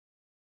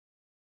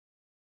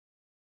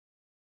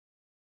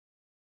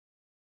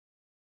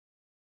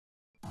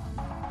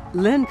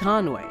Lynn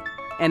Conway,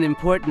 an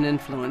important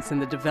influence in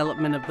the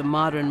development of the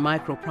modern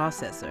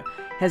microprocessor,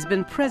 has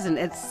been present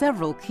at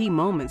several key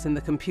moments in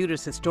the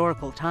computer's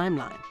historical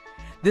timeline.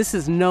 This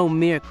is no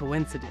mere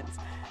coincidence.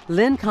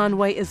 Lynn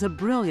Conway is a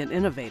brilliant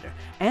innovator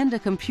and a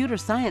computer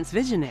science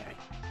visionary.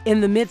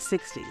 In the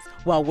mid-60s,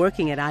 while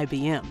working at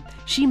IBM,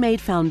 she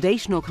made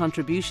foundational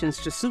contributions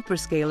to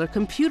superscalar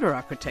computer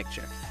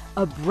architecture,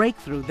 a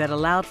breakthrough that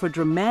allowed for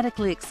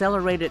dramatically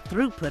accelerated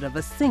throughput of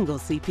a single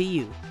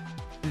CPU.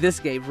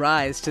 This gave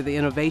rise to the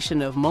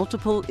innovation of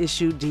multiple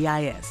issue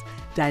DIS,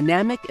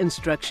 dynamic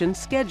instruction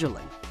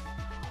scheduling.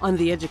 On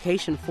the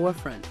education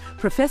forefront,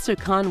 Professor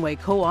Conway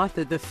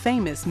co-authored the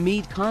famous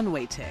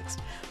Mead-Conway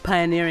text,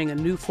 pioneering a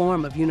new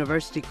form of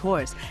university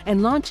course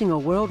and launching a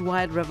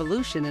worldwide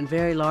revolution in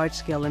very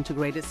large-scale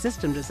integrated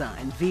system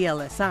design,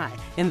 VLSI,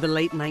 in the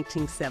late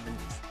 1970s.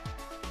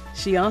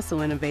 She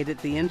also innovated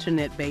the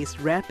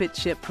internet-based rapid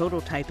chip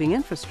prototyping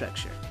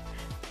infrastructure.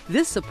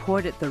 This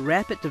supported the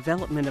rapid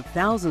development of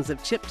thousands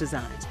of chip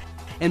designs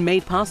and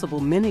made possible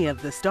many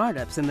of the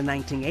startups in the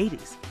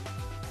 1980s.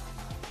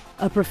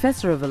 A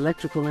professor of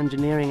electrical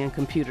engineering and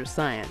computer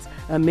science,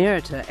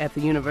 Emerita at the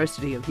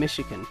University of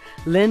Michigan,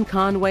 Lynn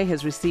Conway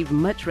has received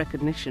much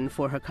recognition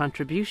for her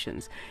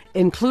contributions,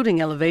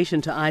 including elevation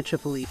to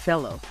IEEE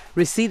Fellow,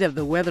 receipt of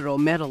the Wetherill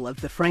Medal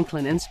of the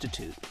Franklin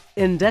Institute,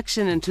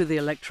 induction into the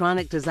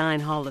Electronic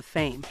Design Hall of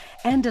Fame,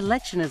 and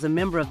election as a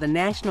member of the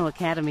National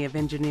Academy of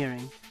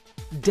Engineering.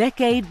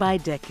 Decade by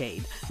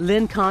decade,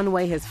 Lynn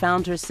Conway has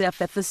found herself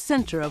at the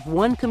center of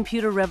one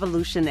computer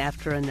revolution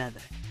after another.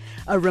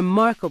 A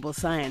remarkable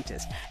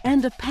scientist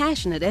and a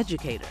passionate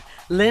educator,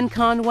 Lynn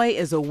Conway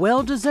is a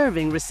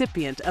well-deserving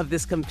recipient of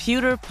this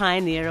Computer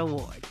Pioneer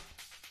Award.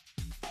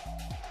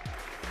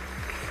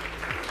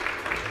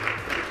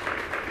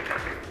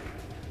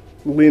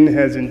 Lynn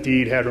has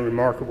indeed had a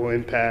remarkable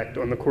impact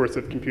on the course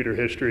of computer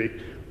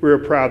history. We are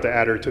proud to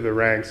add her to the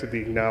ranks of the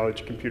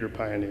acknowledged computer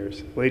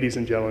pioneers. Ladies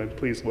and gentlemen,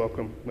 please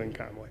welcome Lynn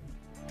Conway.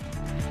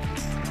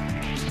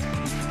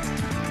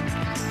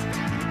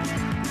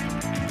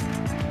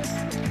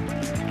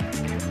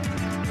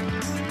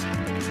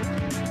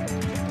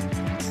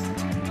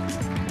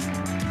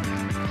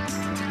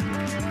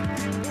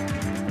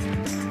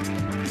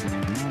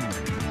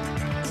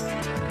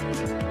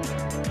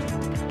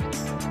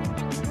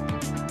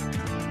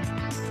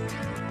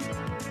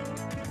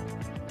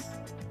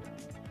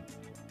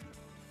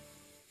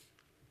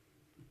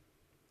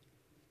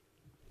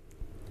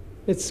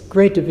 It's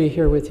great to be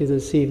here with you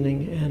this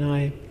evening,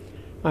 and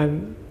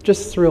I'm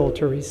just thrilled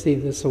to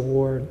receive this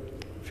award.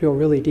 I feel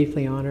really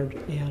deeply honored,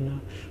 and I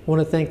want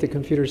to thank the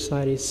Computer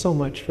Society so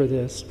much for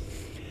this.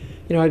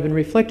 You know, I've been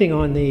reflecting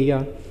on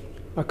the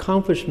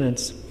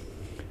accomplishments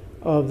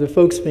of the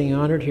folks being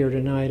honored here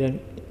tonight,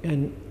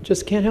 and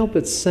just can't help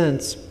but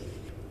sense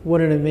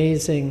what an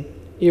amazing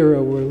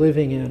era we're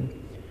living in.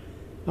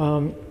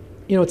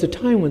 You know, it's a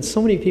time when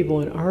so many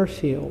people in our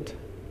field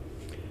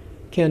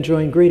can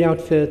join great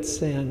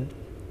outfits and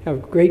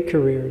have great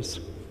careers,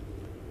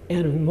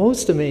 and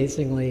most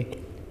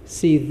amazingly,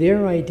 see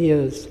their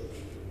ideas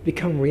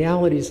become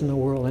realities in the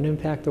world and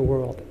impact the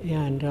world.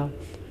 And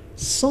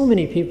so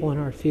many people in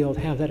our field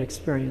have that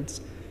experience.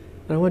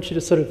 And I want you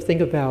to sort of think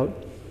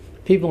about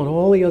people in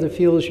all the other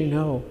fields you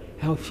know,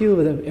 how few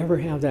of them ever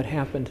have that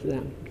happen to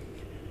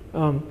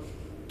them.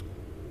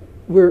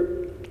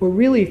 We're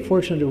really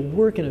fortunate to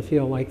work in a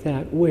field like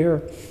that,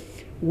 where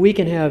we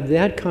can have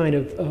that kind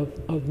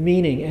of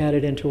meaning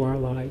added into our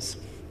lives,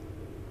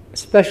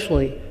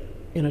 especially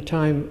in a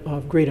time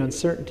of great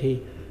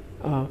uncertainty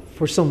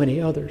for so many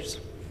others.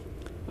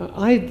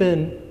 I've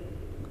been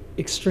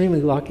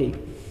extremely lucky.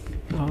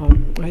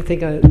 I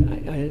think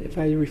if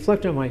I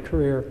reflect on my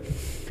career,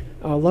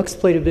 luck's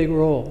played a big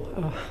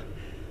role.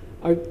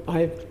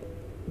 I've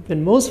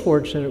been most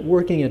fortunate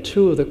working at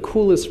two of the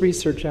coolest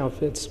research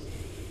outfits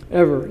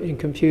ever in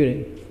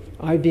computing.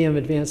 IBM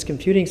Advanced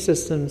Computing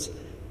Systems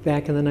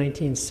back in the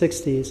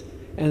 1960s,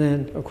 and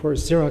then, of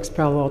course, Xerox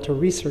Palo Alto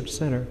Research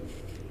Center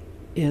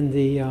in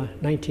the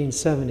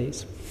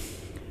 1970s.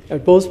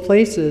 At both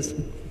places,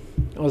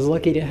 I was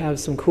lucky to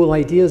have some cool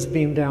ideas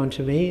beamed down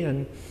to me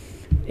and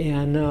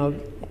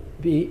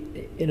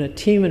be in a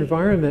team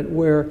environment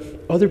where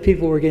other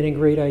people were getting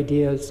great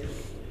ideas,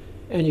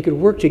 and you could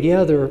work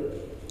together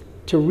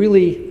to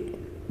really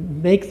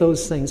make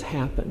those things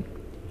happen.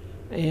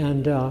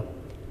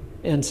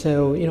 And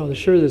so, you know,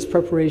 sure, there's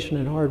preparation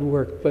and hard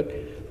work,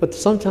 but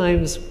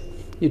sometimes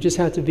you just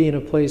have to be in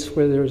a place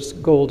where there's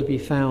gold to be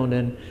found,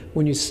 and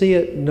when you see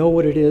it, know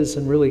what it is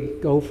and really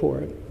go for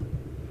it.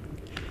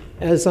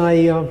 As I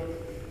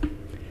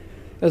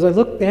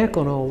look back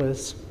on all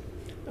this,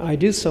 I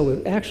do so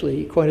with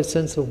actually quite a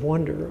sense of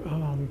wonder.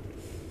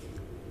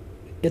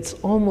 It's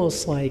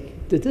almost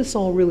like, did this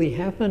all really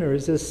happen, or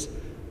has this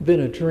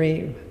been a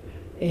dream?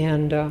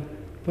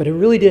 But it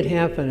really did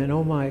happen, and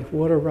oh my,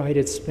 what a ride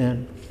it's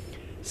been.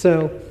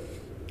 So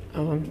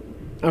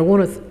I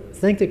want to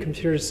thank the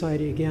Computer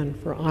Society again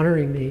for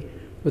honoring me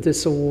with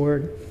this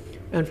award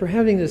and for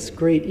having this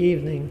great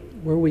evening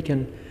where we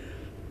can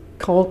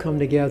all come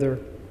together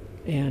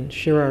and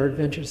share our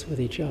adventures with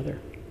each other.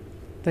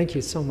 Thank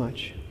you so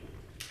much.